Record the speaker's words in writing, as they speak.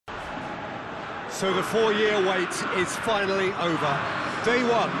So the 4-year wait is finally over. Day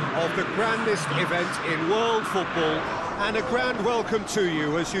one of the grandest event in world football, and a grand welcome to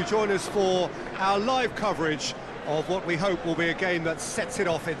you as you join us for our live coverage of what we hope will be a game that sets it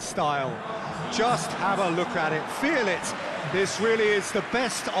off in style. Just have a look at it, feel it. This really is the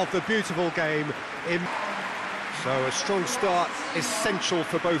best of the beautiful game. So a strong start essential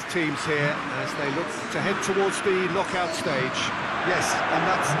for both teams here as they look to head towards the knockout stage. Yes, and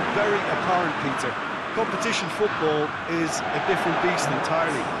that's very apparent, Peter. Competition football is a different beast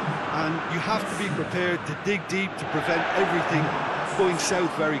entirely, and you have to be prepared to dig deep to prevent everything going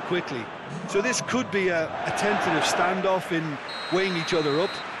south very quickly. So this could be a tentative standoff in weighing each other up.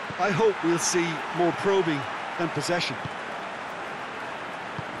 I hope we'll see more probing than possession.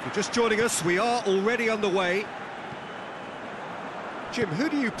 If you're just joining us, we are already underway. Jim, who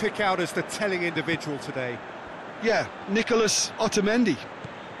do you pick out as the telling individual today? Yeah, Nicolas Otamendi.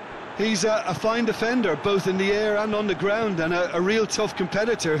 He's a fine defender, both in the air and on the ground, and a real tough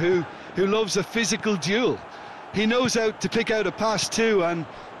competitor who loves a physical duel. He knows how to pick out a pass too, and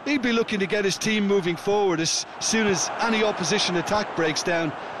he'd be looking to get his team moving forward as soon as any opposition attack breaks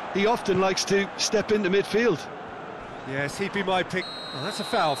down. He often likes to step into midfield. Yes, he'd be my pick. Oh, that's a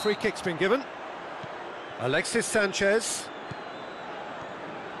foul. Free kick's been given. Alexis Sanchez.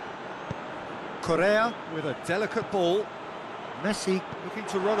 Correa with a delicate ball. Messi looking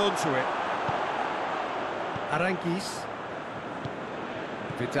to run onto it. Aranguiz.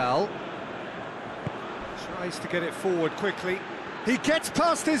 Vidal. Tries to get it forward quickly. He gets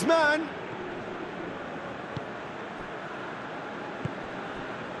past his man.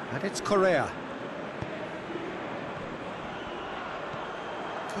 And it's Correa.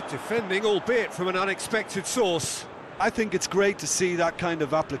 Good defending, albeit from an unexpected source. I think it's great to see that kind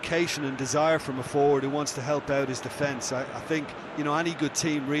of application and desire from a forward who wants to help out his defence. I think, you know, any good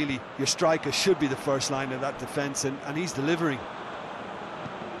team, really, your striker should be the first line of that defence, and he's delivering.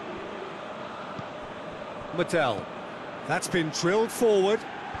 Mattel. That's been drilled forward.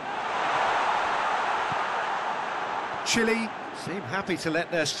 Chile seem happy to let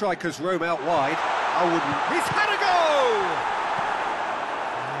their strikers roam out wide. I wouldn't. He's had a go!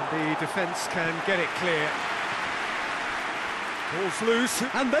 And the defence can get it clear. Ball's loose,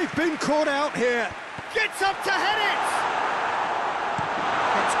 and they've been caught out here. Gets up to head it!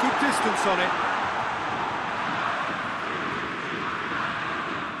 Gets good distance on it.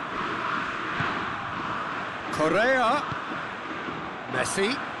 Correa.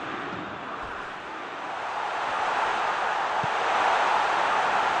 Messi.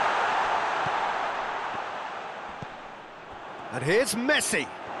 And here's Messi.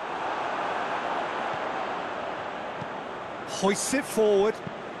 Hoists it forward.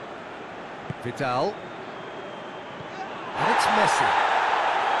 Vidal. And it's Messi.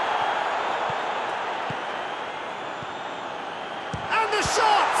 And the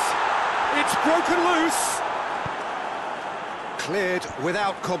shot! It's broken loose. Cleared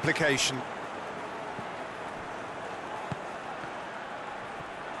without complication.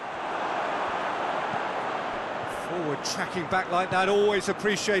 Forward tracking back like that, always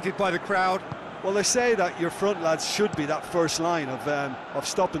appreciated by the crowd. Well, they say that your front lads should be that first line of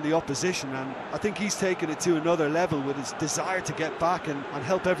stopping the opposition, and I think he's taken it to another level with his desire to get back and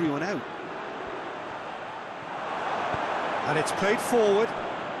help everyone out. And it's played forward.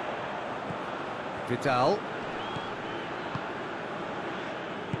 Vidal.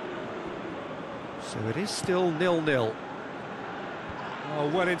 So it is still 0-0. Oh,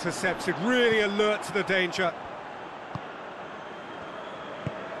 well intercepted, really alert to the danger.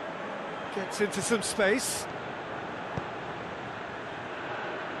 Gets into some space.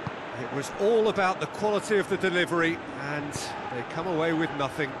 It was all about the quality of the delivery, and they come away with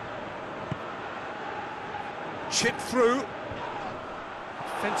nothing. Chip through.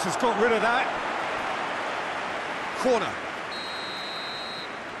 Fence has got rid of that. Corner.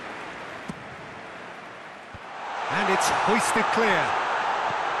 And it's hoisted clear.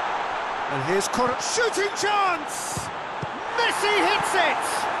 And here's Correa. Shooting chance! Messi hits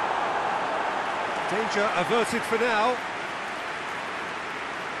it! Danger averted for now.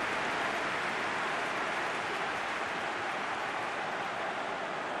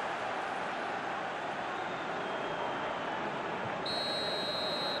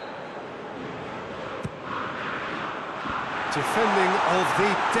 Defending of the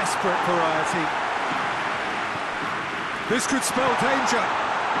desperate variety. This could spell danger.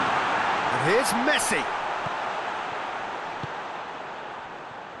 And here's Messi.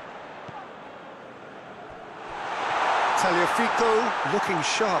 Tagliafico looking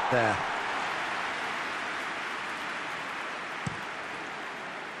sharp there.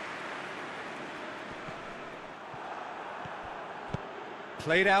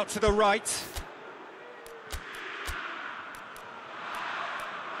 Played out to the right.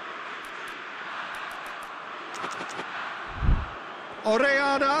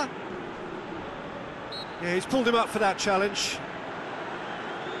 Orellana. Yeah, he's pulled him up for that challenge.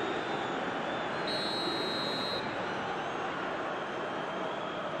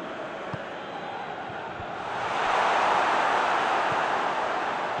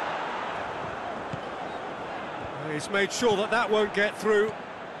 He's made sure that that won't get through.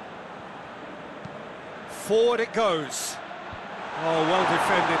 Forward it goes. Oh, well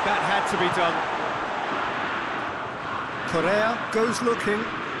defended. That had to be done. Correa goes looking.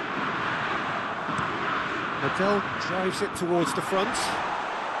 Adel drives it towards the front.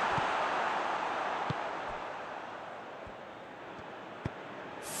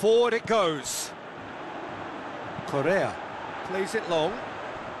 Forward it goes. Correa plays it long.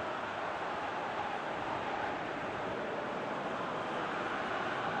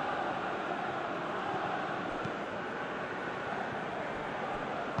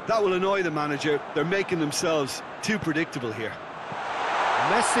 That will annoy the manager. They're making themselves too predictable here.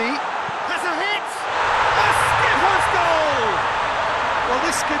 Messi has a hit! A skipper's goal! Well,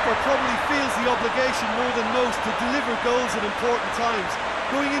 this skipper probably feels the obligation more than most to deliver goals at important times.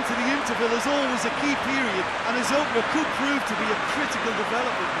 Going into the interval is always a key period, and his opener could prove to be a critical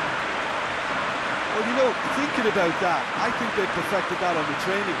development now. Well, you know, thinking about that, I think they perfected that on the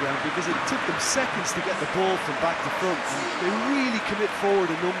training ground because it took them seconds to get the ball from back to front. And they really commit forward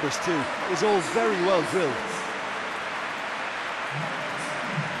in numbers too. It's all very well drilled.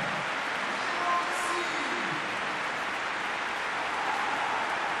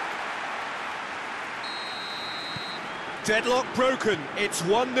 Deadlock broken, it's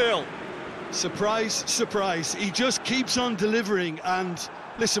 1-0. Surprise, surprise. He just keeps on delivering, and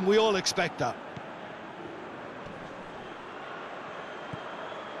listen, we all expect that.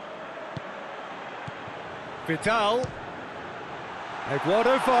 Vidal,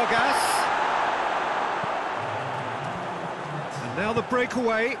 Eduardo Vargas, and now the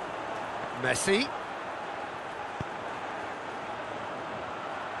breakaway, Messi.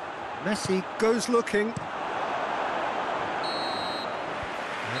 Messi goes looking,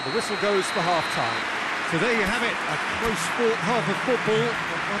 and the whistle goes for half-time. So there you have it, a close-fought half of football,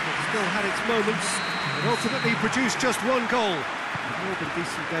 but one that still had its moments, and ultimately produced just one goal. A more than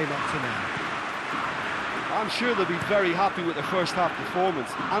decent game up to now. I'm sure they'll be very happy with their first half performance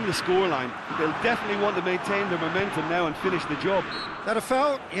and the scoreline. They'll definitely want to maintain their momentum now and finish the job. That a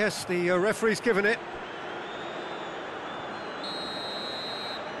foul? Yes, the referee's given it.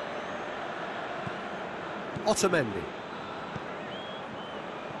 Otamendi.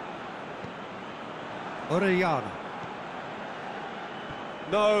 Orellana.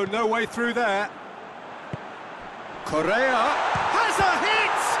 No way through there. Correa has a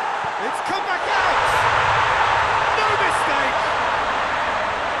hit! It's come back out! No mistake!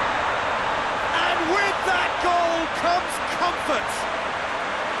 And with that goal comes comfort.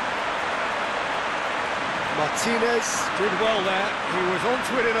 Martinez did well there. He was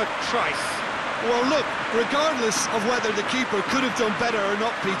onto it in a trice. Well, look, regardless of whether the keeper could have done better or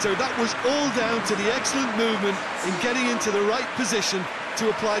not, Peter, that was all down to the excellent movement in getting into the right position to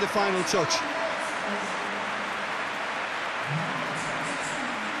apply the final touch.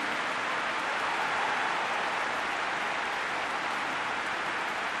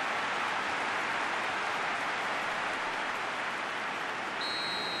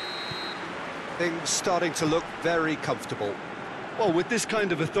 Things starting to look very comfortable. Well, with this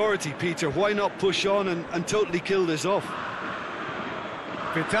kind of authority, Peter, why not push on and totally kill this off?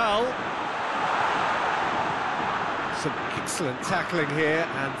 Vidal. Some excellent tackling here,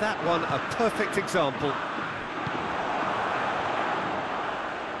 and that one a perfect example.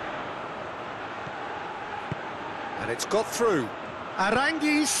 And it's got through.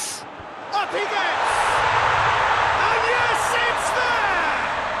 Aranguiz. Up he gets! And yes, it's there!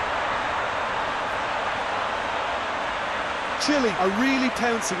 Chile are really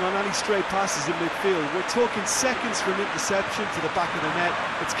pouncing on any stray passes in midfield. We're talking seconds from interception to the back of the net.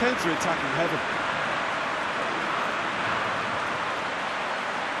 It's counter-attacking heaven.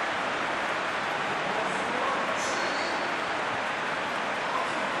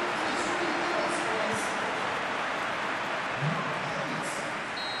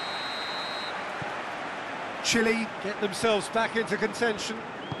 Chile get themselves back into contention.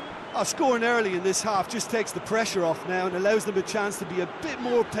 Scoring early in this half just takes the pressure off now and allows them a chance to be a bit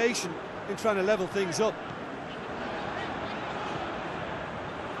more patient in trying to level things up.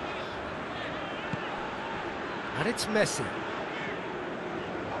 And it's Messi.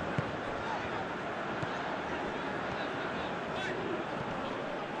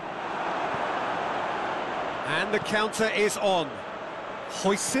 And the counter is on.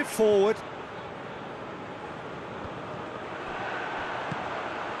 Hoists it forward.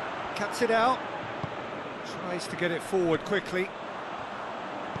 Cuts it out. Tries to get it forward quickly.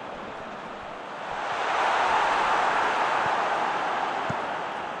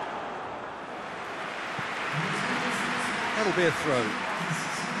 That'll be a throw.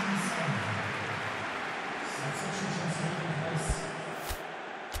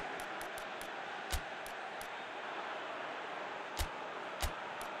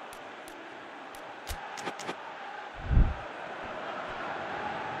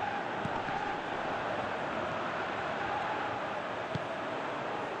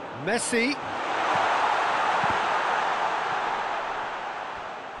 Messi.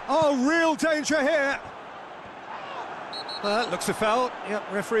 Oh, real danger here. Looks a foul. Yep,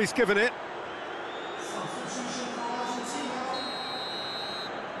 referee's given it.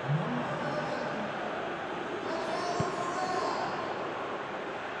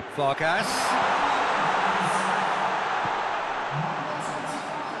 Vargas.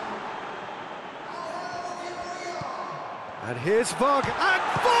 And here's Vargas. And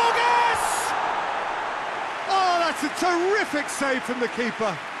Vargas! Oh, that's a terrific save from the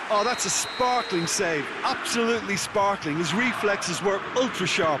keeper. Oh, that's a sparkling save, absolutely sparkling. His reflexes were ultra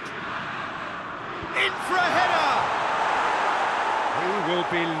sharp. In for a header! He will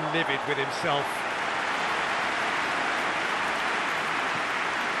be livid with himself.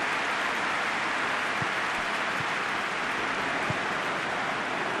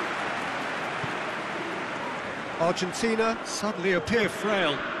 Argentina suddenly appear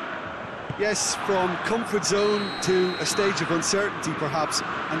frail. Yes, from comfort zone to a stage of uncertainty perhaps,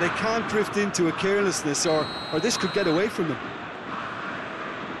 and they can't drift into a carelessness or this could get away from them.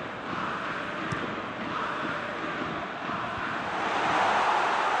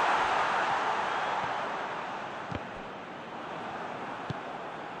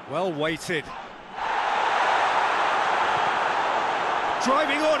 Well weighted.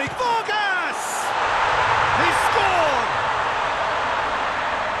 Driving on, Vargas! He scored!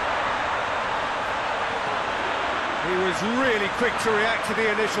 He was really quick to react to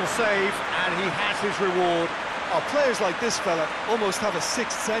the initial save, and he has his reward. Oh, players like this fella almost have a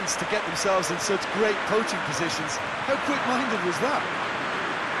sixth sense to get themselves in such great coaching positions. How quick-minded was that?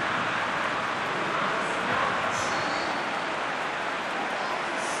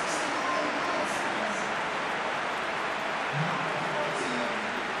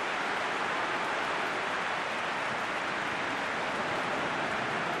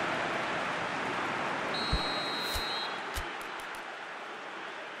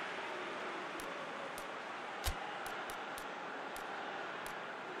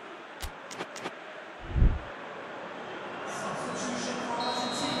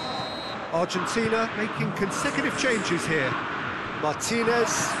 Argentina making consecutive changes here.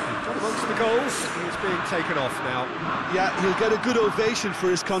 Martinez got amongst the goals. He's being taken off now. Yeah, he'll get a good ovation for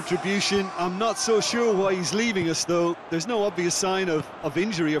his contribution. I'm not so sure why he's leaving us, though. There's no obvious sign of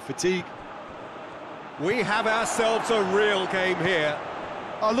injury or fatigue. We have ourselves a real game here.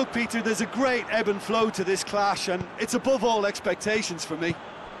 Oh, look, Peter, there's a great ebb and flow to this clash, and it's above all expectations for me.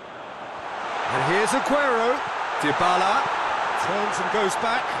 And here's Aguero. Dybala turns and goes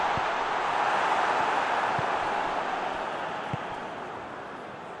back.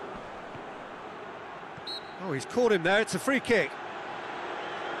 Oh, he's caught him there. It's a free kick.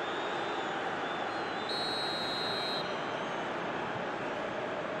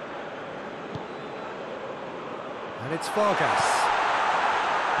 And it's Vargas.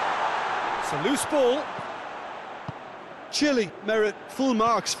 It's a loose ball. Chile merit full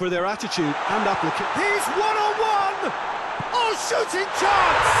marks for their attitude and application. He's one-on-one! Oh, shooting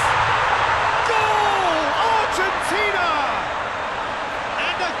chance! Goal! Argentina!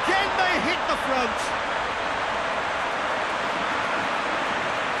 And again they hit the front.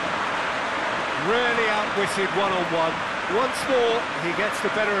 Really outwitted one-on-one. Once more, he gets the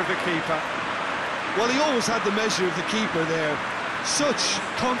better of the keeper. Well, he always had the measure of the keeper there. Such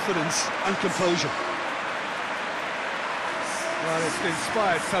confidence and composure. Well, it's an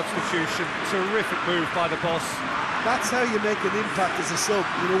inspired substitution. Terrific move by the boss. That's how you make an impact as a sub.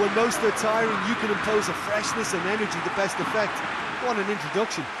 You know, when most are tiring, you can impose a freshness and energy to best effect. What an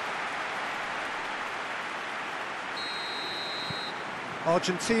introduction.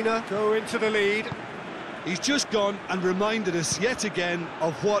 Argentina go into the lead. He's just gone and reminded us yet again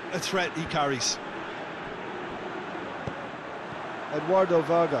of what a threat he carries. Eduardo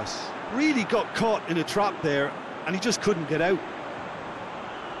Vargas really got caught in a trap there, and he just couldn't get out.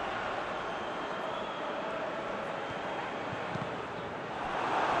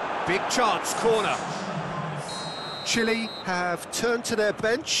 Big chance, corner. Chile have turned to their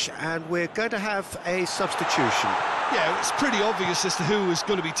bench, and we're going to have a substitution. Yeah, it's pretty obvious as to who was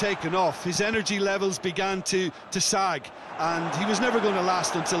going to be taken off. His energy levels began to sag, and he was never going to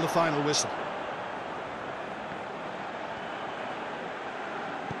last until the final whistle.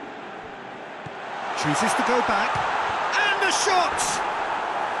 Chooses to go back, and the shot!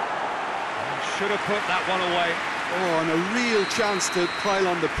 Should have put that one away. Oh, and a real chance to pile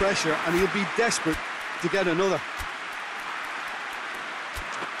on the pressure, and he'll be desperate to get another.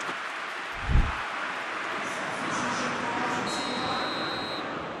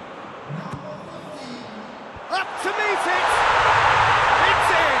 Up to meet it! It's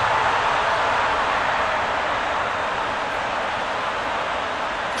in!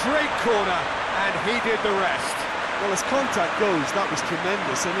 Great corner, and he did the rest. Well, as contact goes, that was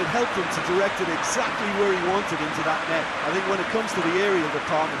tremendous, and it helped him to direct it exactly where he wanted into that net. I think when it comes to the aerial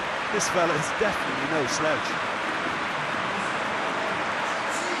department, this fella is definitely no slouch.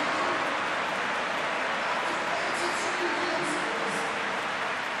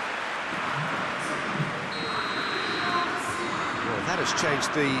 Well, that has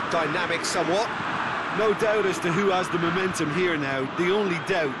changed the dynamic somewhat. No doubt as to who has the momentum here now. The only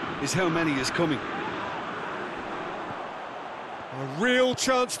doubt is how many is coming. A real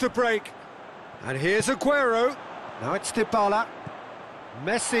chance to break. And here's Aguero. Now it's Dybala.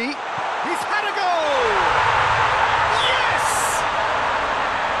 Messi. He's had a goal! Yes!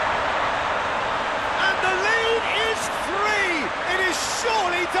 And the lead is 3! It is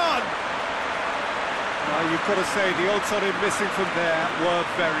surely done! Well, you've got to say the odds on him missing from there were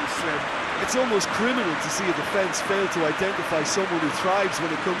very slim. It's almost criminal to see a defence fail to identify someone who thrives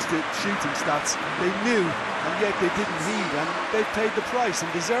when it comes to shooting stats. They knew, and yet they didn't heed, and they paid the price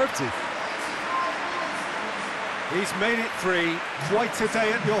and deserved to. He's made it 3. Quite a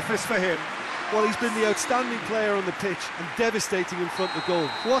day at the office for him. Well, he's been the outstanding player on the pitch and devastating in front of goal.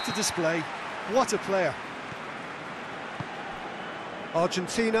 What a display, what a player.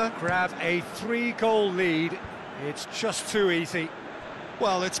 Argentina grab a 3-goal lead. It's just too easy.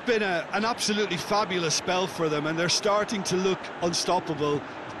 Well, it's been an absolutely fabulous spell for them, and they're starting to look unstoppable.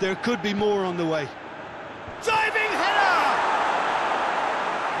 There could be more on the way. Diving header!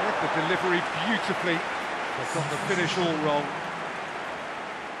 Read the delivery beautifully. They've got the finish all wrong.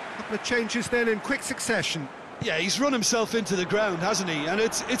 Couple of changes then in quick succession. Yeah, he's run himself into the ground, hasn't he? And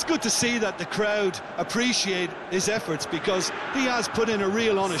it's good to see that the crowd appreciate his efforts, because he has put in a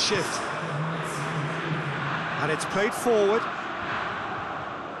real honest shift. And it's played forward.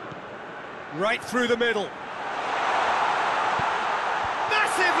 Right through the middle.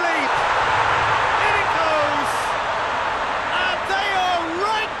 Massive leap! In it goes! And they are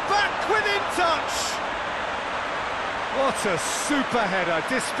right back within touch! What a super header,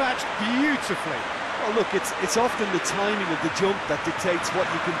 dispatched beautifully. Well, look, it's often the timing of the jump that dictates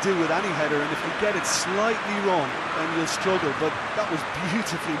what you can do with any header, and if you get it slightly wrong, then you'll struggle, but that was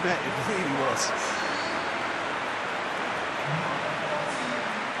beautifully met, it really was.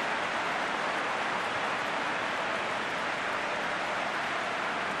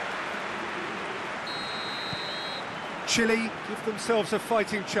 Chile give themselves a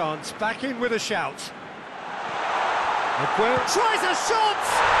fighting chance, back in with a shout. Aguero tries a shot!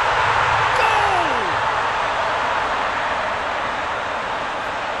 Goal!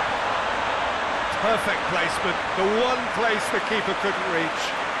 Perfect placement, the one place the keeper couldn't reach.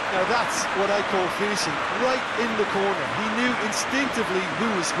 Now that's what I call finishing, right in the corner. He knew instinctively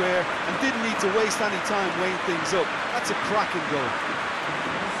who was where and didn't need to waste any time weighing things up. That's a cracking goal.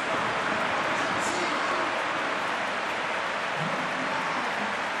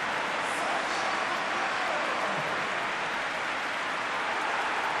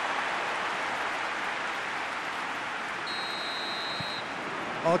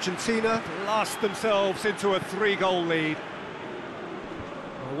 Argentina blast themselves into a 3-goal lead.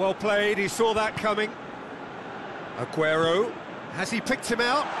 Well played, he saw that coming. Aguero, has he picked him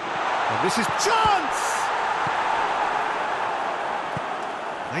out? And this is chance!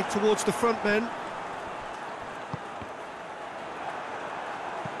 Played towards the front men.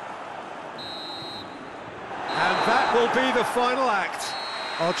 And that will be the final act.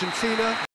 Argentina